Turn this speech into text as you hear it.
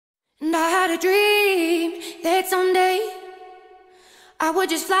had a dream that someday I would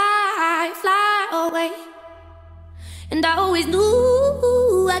just fly, fly away. And I always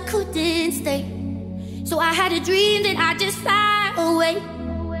knew I couldn't stay, so I had a dream that I'd just fly away.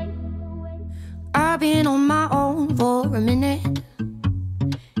 I've been on my own for a minute.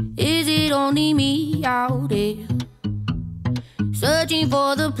 Is it only me out there, searching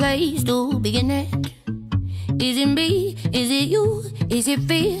for the place to begin it? Is it me? Is it you? Is it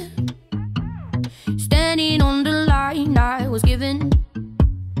fear? Standing on the line I was given,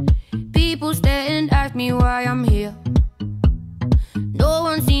 people stare and ask me why I'm here. No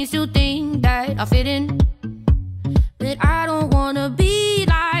one seems to think that I fit in, but I don't wanna be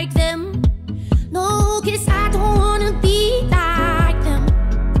like them. No, 'cause I don't wanna be like them.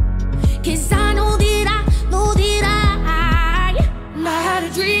 'Cause I know that I had a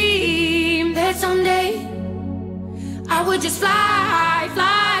dream that someday I would just fly,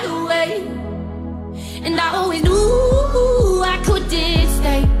 fly away. And I always knew I couldn't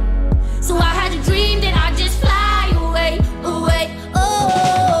stay, so I had a dream that I'd just fly away, away. Oh,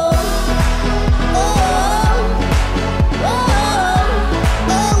 oh, oh,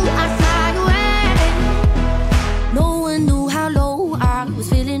 oh, I'd fly away. No one knew how low I was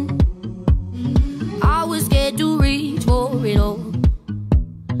feeling. I was scared to reach for it all,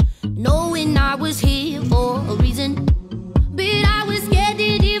 knowing I was here for a reason. But I was scared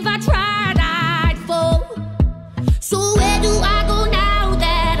that if I tried, I'd fall. So where do I go now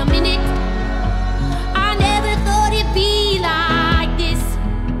that I'm in it? I never thought it'd be like this.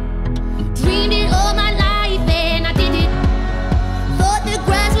 Dreamed it all my life and I did it. Thought the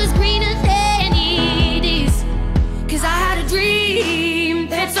grass was greener than it is. 'Cause I had a dream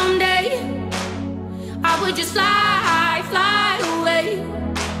that someday I would just fly, fly away.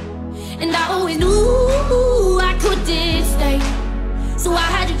 And I always knew I couldn't stay, so I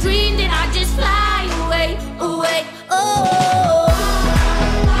had a dream that I'd just fly away, away. Oh.